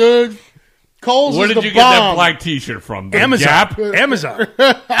Kohl's, dude. Kohl's Where is did the you get that bomb. black T-shirt from? The Amazon. Gap? Amazon.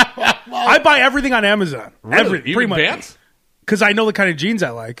 I buy everything on Amazon. Really? Pretty Even much. pants? Because I know the kind of jeans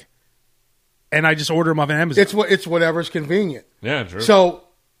I like, and I just order them off of Amazon. It's whatever's convenient. Yeah, true. So,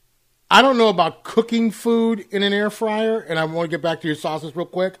 I don't know about cooking food in an air fryer, and I want to get back to your sauces real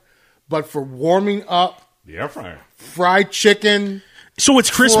quick, but for warming up the air fryer. fried chicken, So it's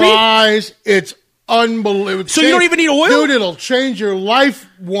crispy. fries, it's unbelievable. So you don't even need oil? Dude, it'll change your life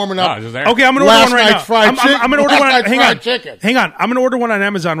warming up. No, just air. Okay, I'm gonna order Last one right now. night's fried I'm gonna order last one. night's Hang fried on, chicken. hang on. I'm gonna order one on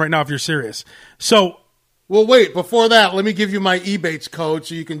Amazon right now. If you're serious. So Well, wait, before that, let me give you my Ebates code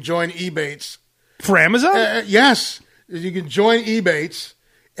so you can join Ebates. for Amazon, Yes, you can join Ebates,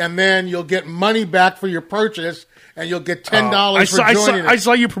 and then you'll get money back for your purchase, and you'll get $10 I for saw, I, joining saw, I it.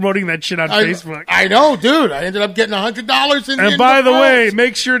 saw you promoting that shit on Facebook. I know, dude. I ended up getting $100 in And in by the way, pros.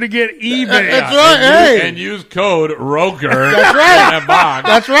 make sure to get eBay. That's right. Hey. And use code ROKER. That's right. In that box.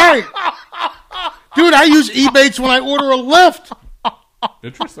 That's right. Dude, I use Ebates when I order a lift.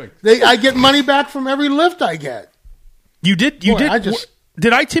 Interesting. I get money back from every lift I get. You did. You Boy, did.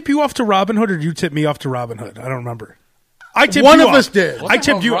 Did I tip you off to Robinhood, or did you tip me off to Robinhood? I don't remember. I tipped One you of off. us did. What I the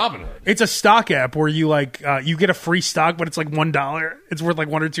tipped hell's you. Robinhood? It's a stock app where you you get a free stock, but it's like $1. It's worth like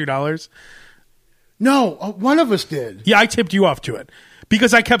 $1 or $2. No, one of us did. Yeah, I tipped you off to it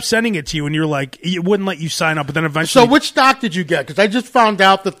because I kept sending it to you, and you're like, it wouldn't let you sign up. But then eventually, So which stock did you get? Because I just found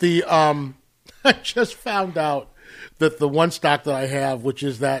out that the one stock that I have, which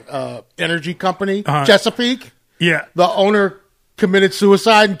is that energy company, Chesapeake, yeah. the owner committed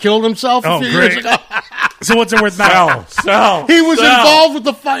suicide and killed himself a Oh, few years great. ago. So what's it worth now? Sell. He was Sell. involved with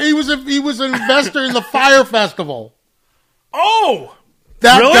the fire. He was an investor in the fire festival. Oh,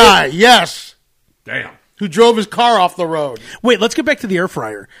 That Really? guy, yes, Damn. who drove his car off the road. wait. Let's get back to the air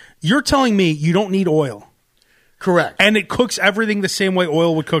fryer. You're telling me you don't need oil, Correct. and it cooks everything the same way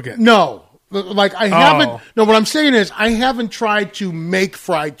oil would cook it. No, like I haven't. Oh. No, what I'm saying is I haven't tried to make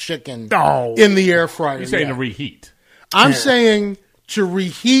fried chicken Oh. in the air fryer. You're saying yet. to reheat. I'm saying to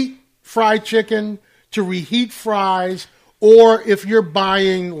reheat fried chicken, to reheat fries, or if you're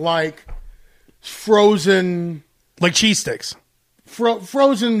buying like frozen Like cheese sticks.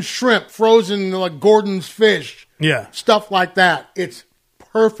 frozen shrimp, frozen like Gordon's fish, Yeah, stuff like that, it's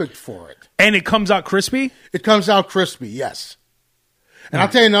perfect for it. and it comes out crispy. It comes out crispy, yes. And I'll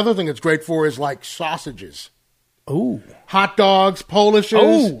tell you another thing it's great for is like sausages. Oh, Hot dogs, Polishes.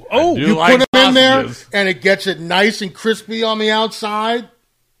 oh. do You like put them in there, sausages. and it gets it nice and crispy on the outside.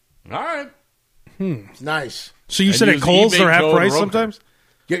 All right. It's nice. So you And said at use Kohl's eBay they're half code price Roker. sometimes.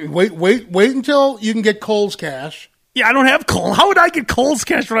 Wait until you can get Kohl's cash. Yeah, I don't have Kohl's. How would I get Kohl's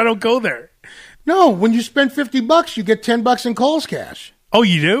cash when I don't go there? No, when you spend $50, you get $10 in Kohl's cash. Oh,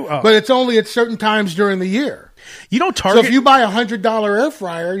 you do? Oh. But it's only at certain times during the year. You don't So Target. if you buy a $100 air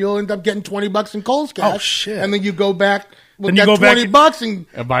fryer, you'll end up getting $20 in Kohl's cash. Oh, shit. And then you go back with Then you that go back $20 and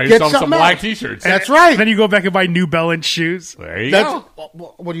And buy get yourself some something black else. T-shirts. That's right. then you go back and buy New Balance shoes. There you That's,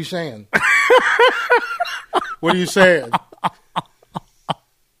 go. what are you saying? What are you saying?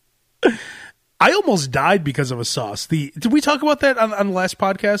 I almost died because of a sauce. Did we talk about that on the last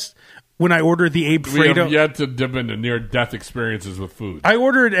podcast when I ordered the Abe We Fredo? have yet to dip into near-death experiences with food. I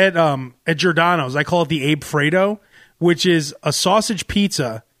ordered at Giordano's. I call it the Abe Fredo, which is a sausage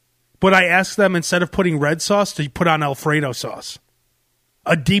pizza, but I asked them instead of putting red sauce to put on Alfredo sauce.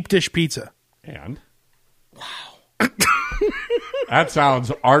 A deep dish pizza. And? Wow. That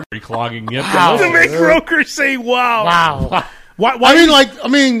sounds artery clogging. Yet To make Roker say wow. Wow. Why like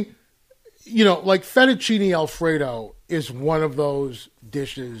fettuccine Alfredo is one of those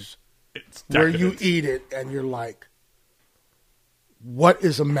dishes It's where you decadent. eat it and you're like, what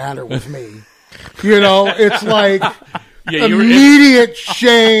is the matter with me? It's like immediate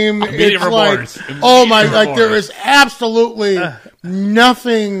shame. Immediate It's remorse. like, oh my, Immediate like there remorse. is absolutely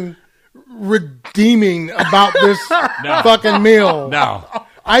nothing redeeming about this fucking meal. No.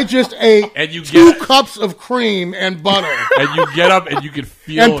 I just ate And you 2 get- cups of cream and butter. And you get up and you can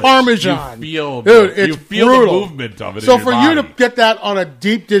feel And it. Parmesan. You feel, Dude, you it's feel brutal. the movement of it. So in your for you to body. get that on a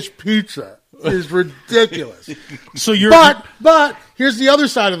deep dish pizza is ridiculous. So you're But here's the other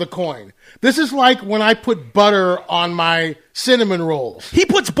side of the coin. This is like when I put butter on my cinnamon rolls. he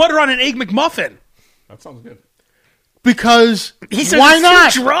puts butter on an Egg McMuffin. That sounds good. Because He says why it's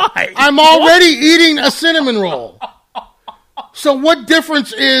not? too dry. I'm already eating a cinnamon roll. So what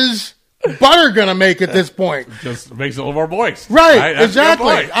difference is butter going to make at this point? Just makes it a little more moist. Right, That's a good exactly.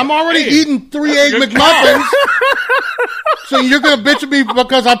 point. I'm already Hey, eating 3 Egg good McMuffins. So you're going to bitch at me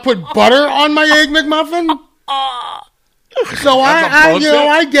because I put butter on my Egg McMuffin? So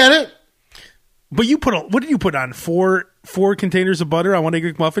I get it. But you what did you put on? Four containers of butter on one Egg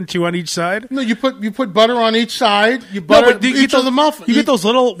McMuffin, 2 on each side? No, you put butter on each side. You butter each of the muffins. You get those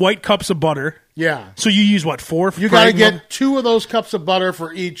little white cups of butter. Yeah. So you use what, 4? You got to get 2 of those cups of butter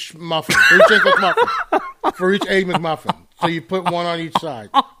for each muffin, for each Egg McMuffin, for each Egg McMuffin. So you put 1 on each side.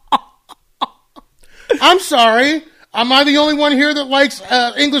 I'm sorry. Am I the only one here that likes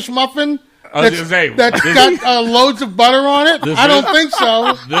English muffin? I was gonna say, that's got loads of butter on it. I don't think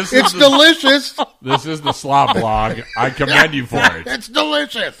so. It's delicious. This is the SLOB blog. I commend you for it. It's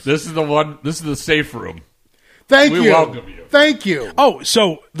delicious. This is the one. This is the safe room. Thank We you. welcome you. Thank you. Oh,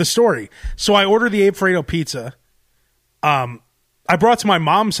 so the story. So I ordered the Alfredo pizza. I brought it to my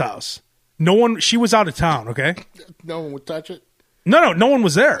mom's house. She was out of town, okay? No one would touch it. No one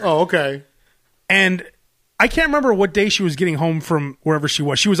was there. Oh, okay. And I can't remember what day she was getting home from wherever she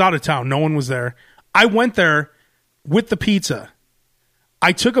was. She was out of town. No one was there. I went there with the pizza.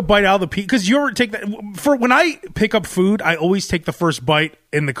 I took a bite out of the pizza because you ever take that for when I pick up food. I always take the first bite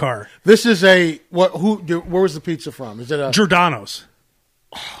in the car. This is where was the pizza from? Is it a Giordano's?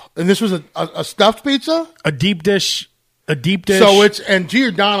 And this was a stuffed pizza? A deep dish. So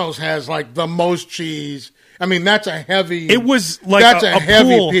Giordano's has like the most cheese. I mean, that's a heavy. It was like that's a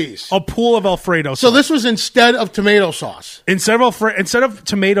heavy pool, piece. a pool of Alfredo. So sauce. this was instead of tomato sauce. Instead of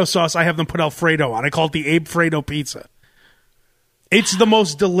tomato sauce, I have them put Alfredo on. I call it the Alfredo pizza. It's the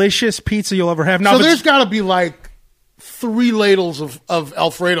most delicious pizza you'll ever have. Now, So there's got to be like 3 ladles of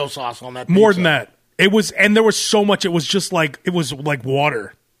Alfredo sauce on that pizza. more than that. It was, and there was so much. It was just like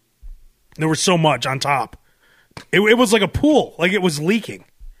water. There was so much on top. It was like a pool, like it was leaking.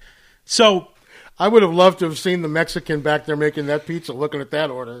 So I would have loved to have seen the Mexican back there making that pizza, looking at that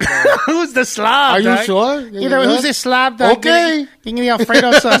order. who's the slob? Are you dog? sure? You know who's the slob? Dog? Okay. Give me the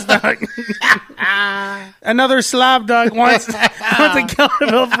Alfredo sauce, dog. Another slob dog wants to kill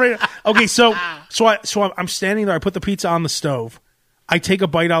him, Alfredo. Okay, so I'm standing there. I put the pizza on the stove. I take a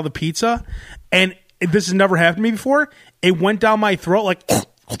bite out of the pizza, and this has never happened to me before. It went down my throat like,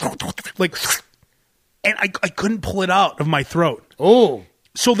 and I couldn't pull it out of my throat. Oh.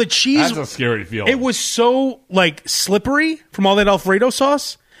 So the cheese, That's a scary feeling. it was so like slippery from all that Alfredo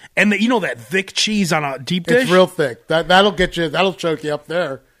sauce, and that thick cheese on a deep dish. It's real thick. That'll get you. That'll choke you up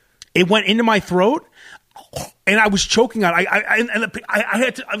there. It went into my throat, and I was choking on. I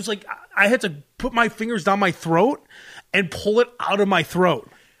had to put my fingers down my throat and pull it out of my throat.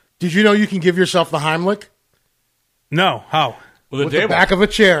 Did you know you can give yourself the Heimlich No, how? with a with table the back of a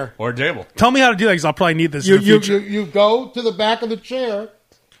chair? or a table. Tell me how to do that because I'll probably need this in the future. You go to the back of the chair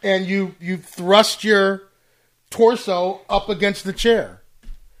and you thrust your torso up against the chair,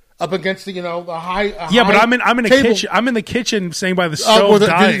 up against the high. Yeah, but I'm in a table. kitchen. I'm in the kitchen, staying by the stove.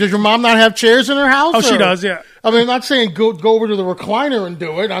 dying. Does your mom not have chairs in her house? Oh, she or- does, yeah. I mean, I'm not saying go over to the recliner and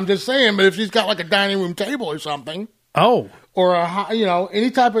do it. I'm just saying, but if she's got like a dining room table or something, Oh, or any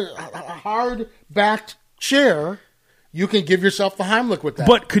type of hard backed chair, you can give yourself the Heimlich with that.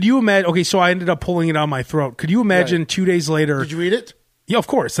 but could you imagine? Okay, so I ended up pulling it out of my throat. Could you imagine 2 days later? did you eat it? Yeah, of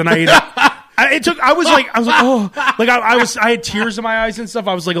course. And I ate it. I was like, oh, like I had tears in my eyes and stuff.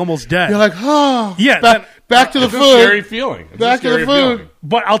 I was like almost dead. You're like, oh, Yeah, back to the It's a food. scary feeling. It's Back a to the scary food. feeling.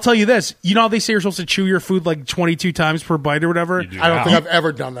 But I'll tell you this. You know how they say you're supposed to chew your food like 22 times per bite or whatever? You do I don't now. think I've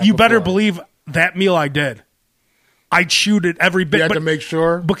ever done that. You better before. believe that meal I did. I chewed it every bit. You had to make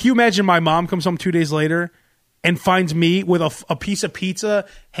sure. But can you imagine my mom comes home 2 days later and finds me with a piece of pizza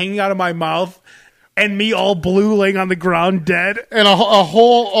hanging out of my mouth and me all blue laying on the ground dead? And a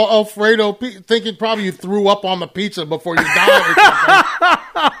whole Alfredo, thinking probably you threw up on the pizza before you died or something.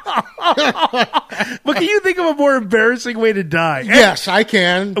 But can you think of a more embarrassing way to die? Yes, I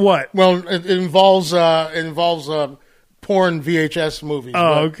can. What? Well, it involves porn VHS movies.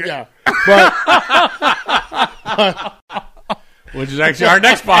 Oh, but, okay. Yeah. But Which is actually our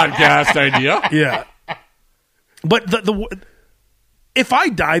next podcast idea. Yeah. But if I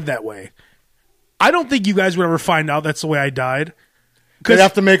died that way, I don't think you guys would ever find out that's the way I died. they'd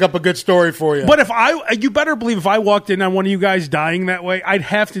have to make up a good story for you. But you better believe if I walked in on one of you guys dying that way, I'd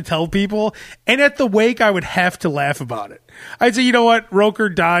have to tell people. And at the wake, I would have to laugh about it. I'd say, you know what? Roker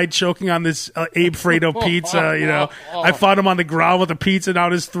died choking on this Abe Fredo pizza. You know, I found him on the ground with a pizza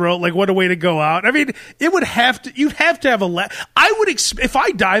down his throat. Like, what a way to go out. I mean, you'd have to have a laugh. If I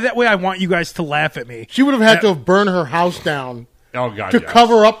die that way, I want you guys to laugh at me. She would have had to have burned her house down Oh, God, to yes.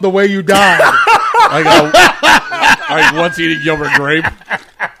 cover up the way you died. Like once eating Gilbert Grape.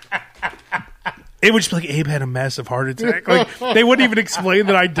 It would just be like Abe had a massive heart attack. Like they wouldn't even explain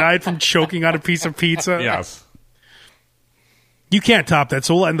that I died from choking on a piece of pizza. Yes. You can't top that,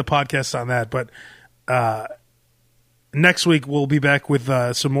 so we'll end the podcast on that. But next week we'll be back with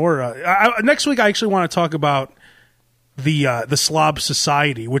some more. Next week I actually want to talk about the SLOB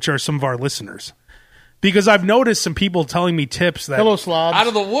Society, which are some of our listeners. Because I've noticed some people telling me tips that... Hello, slobs. Out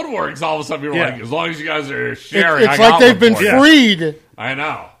of the woodworks, all of a sudden people are Yeah. like, as long as you guys are sharing, It's I got like they've one been for you. freed. I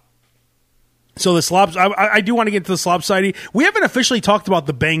know. So the SLOB... I do want to get to the SLOB Society. We haven't officially talked about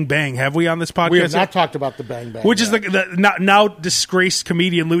the Bang Bang, have we, on this podcast? We have not talked about the Bang Bang. Which is yet. the now disgraced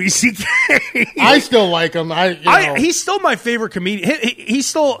comedian Louis C.K. I still like him. He's still my favorite comedian. He's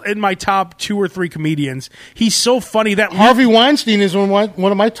still in my top 2 or 3 comedians. He's so funny that Harvey Weinstein is one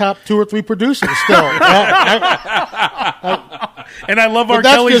of my top 2 or 3 producers still. and I love But R.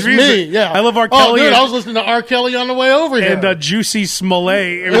 that's Kelly's just music. me. Yeah, I love R. Oh, Kelly dude, I was listening to R. Kelly on the way over here. and Juicy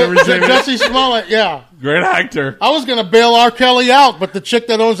Smollett. whatever his name is. Jesse Smollett. Yeah, Great actor. I was going to bail R. Kelly out, but the chick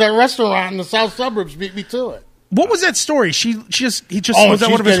that owns that restaurant in the south suburbs beat me to it. What was that story? He just Oh, was that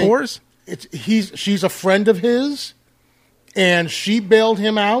she's one of his getting- whores? She's a friend of his, and she bailed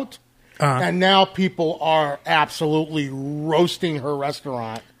him out. And now people are absolutely roasting her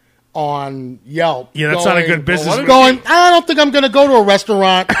restaurant on Yelp. Yeah, that's not a good business. Going, I don't think I'm going to go to a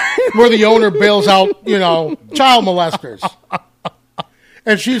restaurant where the owner bails out, child molesters.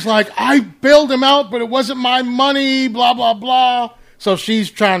 And she's like, I bailed him out, but it wasn't my money, blah, blah, blah. So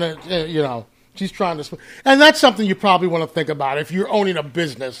she's trying to, and that's something you probably want to think about if you're owning a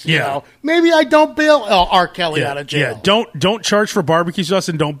business. You know, maybe I don't bail R. Kelly out of jail. Yeah, don't charge for barbecue sauce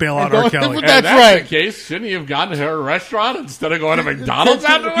and don't bail out R. Kelly. But And that's that's right. the case. Shouldn't he have gone to her restaurant instead of going to McDonald's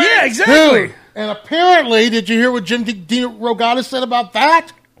afterwards? Yeah, exactly. Dude, and apparently, did you hear what Jim DeRogatis said about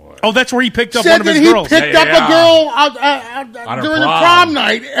that? Oh, that's where he picked up Said one of that his he girls. picked up a girl during the prom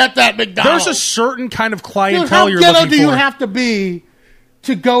night at that McDonald's. There's a certain kind of Dude, clientele how you're ghetto looking do for. you have to be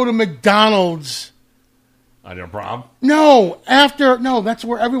to go to McDonald's? On your prom? No, that's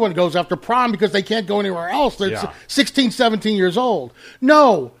where everyone goes after prom because they can't go anywhere else. They're 16, 17 years old.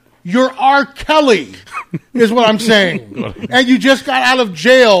 No, you're R. Kelly, is what I'm saying. And you just got out of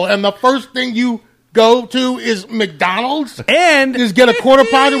jail, and the first thing you go to is McDonald's? And Is get a quarter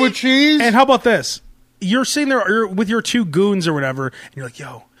pounder with cheese? And how about this? You're sitting there with your 2 goons or whatever, and you're like,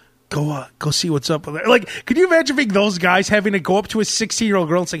 yo, go see what's up with it. Like, could you imagine being those guys having to go up to a 16-year-old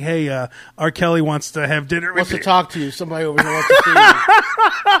girl and saying, hey, R. Kelly wants to have dinner with wants you. to talk to you. Somebody over here wants to see you.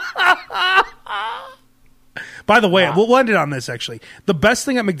 By the way, we'll end it on this, actually. The best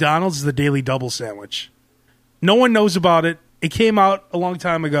thing at McDonald's is the Daily Double Sandwich. No one knows about it. It came out a long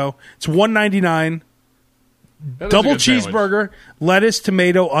time ago. It's $1.99. That is a Double good sandwich. cheeseburger, lettuce,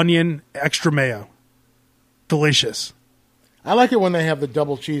 tomato, onion, extra mayo. Delicious. I like it when they have the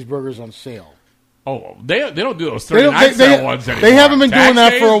double cheeseburgers on sale. Oh, they don't do those They, 39 cent ones anymore. they haven't been Tax doing that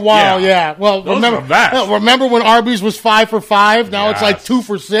days? for a while. Yeah. Well, Those remember are the best. remember when Arby's was 5 for $5? Now it's like Yes. 2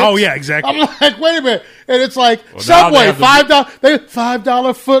 for $6. Oh, yeah, exactly. I'm like, wait a minute, and it's like Well, now Subway they have the-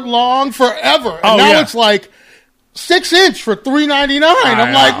 $5 foot long forever, and Oh, now yeah. it's like 6-inch for $3.99.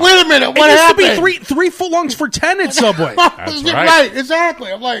 I'm know. like, wait a minute, It what used happened? to be three footlongs for 10 at Subway. That's right. Right,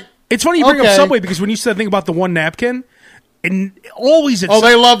 exactly. I'm like, It's funny you bring up Okay. Subway because when you said the thing about the one napkin, and always it's oh,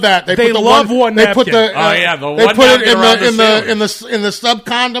 they love that. They They put the love one They put napkin. the Oh, yeah, the they one put it napkin around the in the sub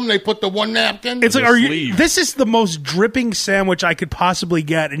condom. They put the one napkin. It's like, the are you? sleeve. This is the most dripping sandwich I could possibly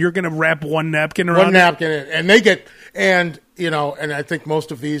get, and you're going to wrap one napkin around one it? napkin, and they get and I think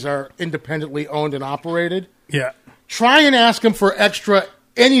most of these are independently owned and operated. Yeah. Try and ask them for extra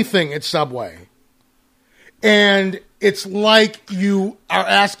anything at Subway. And it's like you are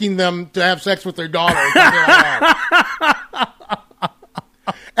asking them to have sex with their daughter. Or something like that.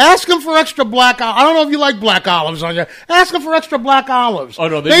 Ask them for extra black olives. I don't know if you like black olives on you. Ask them for extra black olives. Oh,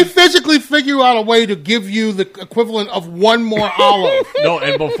 no, they physically figure out a way to give you the equivalent of one more olive. No,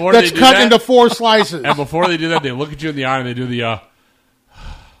 and before that's they do cut that, into 4 slices. and before they do that, they look at you in the eye and they do the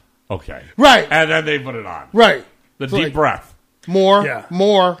okay, Right. and then they put it on. Right. The So deep like, breath. More. Yeah,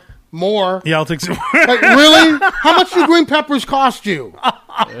 I'll take some. Like, really? How much do green peppers cost you?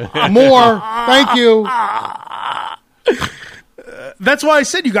 More. Thank you. That's why I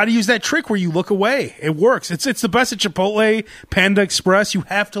said you got to use that trick where you look away. It works. It's the best at Chipotle, Panda Express. You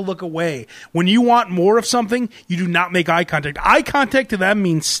have to look away. When you want more of something, you do not make eye contact. Eye contact to them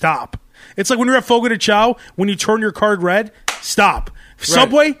means stop. It's like when you're at Fogo de Chao, when you turn your card red, stop.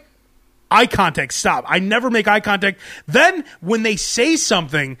 Subway, eye contact, stop. I never make eye contact. Then when they say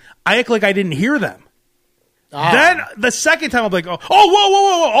something, I act like I didn't hear them. Then the second time I'm like,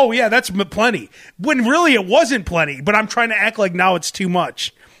 whoa, yeah, that's plenty. When really it wasn't plenty, but I'm trying to act like now it's too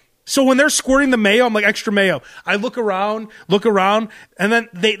much. So when they're squirting the mayo, I'm like, extra mayo. I look around, and then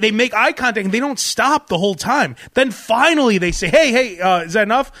they make eye contact and they don't stop the whole time. Then finally they say, hey, is that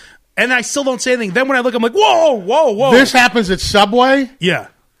enough? And I still don't say anything. Then when I look, I'm like, whoa. This happens at Subway? Yeah.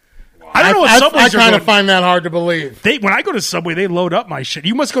 I don't know what Subways I kind of find that hard to believe. When I go to Subway, they load up my shit.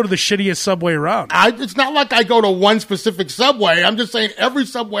 You must go to the shittiest Subway around. It's not like I go to one specific Subway. I'm just saying every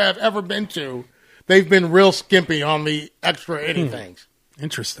Subway I've ever been to, they've been real skimpy on the extra anythings.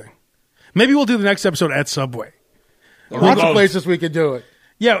 Interesting. Maybe we'll do the next episode at Subway. Lots of places we could do it.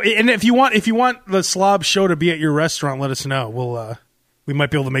 Yeah, and if you want the SLOB show to be at your restaurant, let us know. We might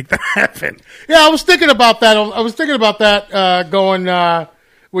be able to make that happen. Yeah, I was thinking about that. Going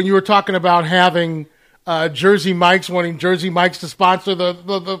when you were talking about having Jersey Mike's, wanting Jersey Mike's to sponsor the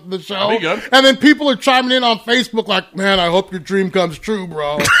show. That'd be good. And then people are chiming in on Facebook like, man, I hope your dream comes true,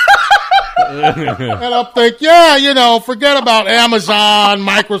 bro. And I'll think, forget about Amazon,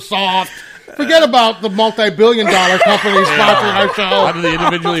 Microsoft. Forget about the multi-billion-dollar companies sponsoring our show. How do they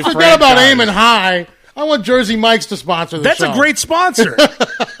individually Forget about Aim and High. I want Jersey Mike's to sponsor the show. That's a great sponsor.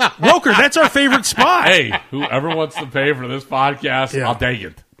 Roker, that's our favorite spot. Hey, whoever wants to pay for this podcast, Yeah. I'll take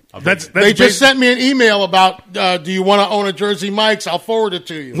it. They just sent me an email about, do you want to own a Jersey Mike's? I'll forward it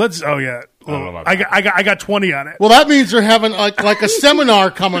to you. I don't know about that. I got 20 on it. Well, that means they're having like a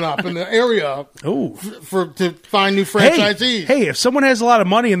seminar coming up in the area Ooh. to find new franchisees. Hey, if someone has a lot of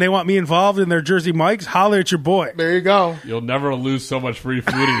money and they want me involved in their Jersey Mike's, holler at your boy. There you go. You'll never lose so much free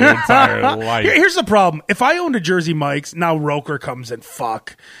food in your entire life. Here's the problem. If I owned a Jersey Mike's, now Roker comes in.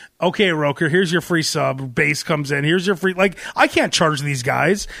 Fuck. Okay, Roker, here's your free sub. Base comes in. Here's your free. I can't charge these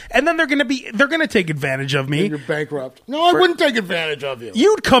guys, and then they're gonna take advantage of me. You're bankrupt. No, I wouldn't take advantage of you.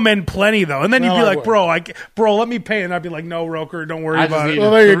 You'd come in plenty though, and then you'd be like, would. bro, let me pay, and I'd be like, no, Roker, don't worry I about just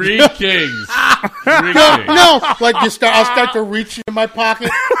it. need three kings. No, like I'll start to reach in my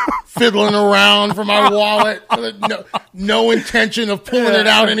pocket, fiddling around for my wallet. No intention of pulling it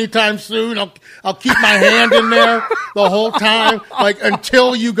out anytime soon. I'll keep my hand in there the whole time,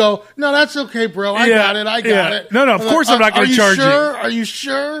 until you go, no, that's okay, bro. I got it. No, of course I'm not going to charge you. Are you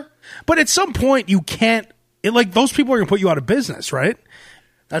sure? But at some point, you can't. Those people are going to put you out of business, right?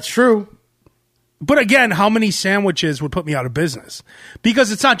 That's true. But again, how many sandwiches would put me out of business? Because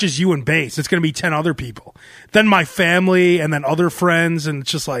it's not just you and Base. It's going to be 10 other people. Then my family and then other friends. And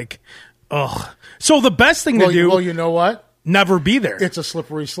it's just like, ugh. So the best thing to do. Well, you know what? Never be there. It's a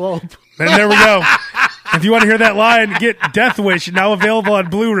slippery slope. And there we go. If you want to hear that line, get Death Wish, now available on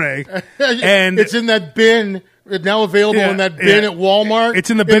Blu-ray. And it's in that bin. It's now available in that bin at Walmart. It's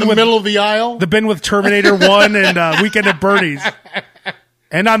in the bin in the middle of the aisle. The bin with Terminator 1 and Weekend at Bernie's.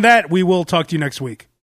 And on that, we will talk to you next week.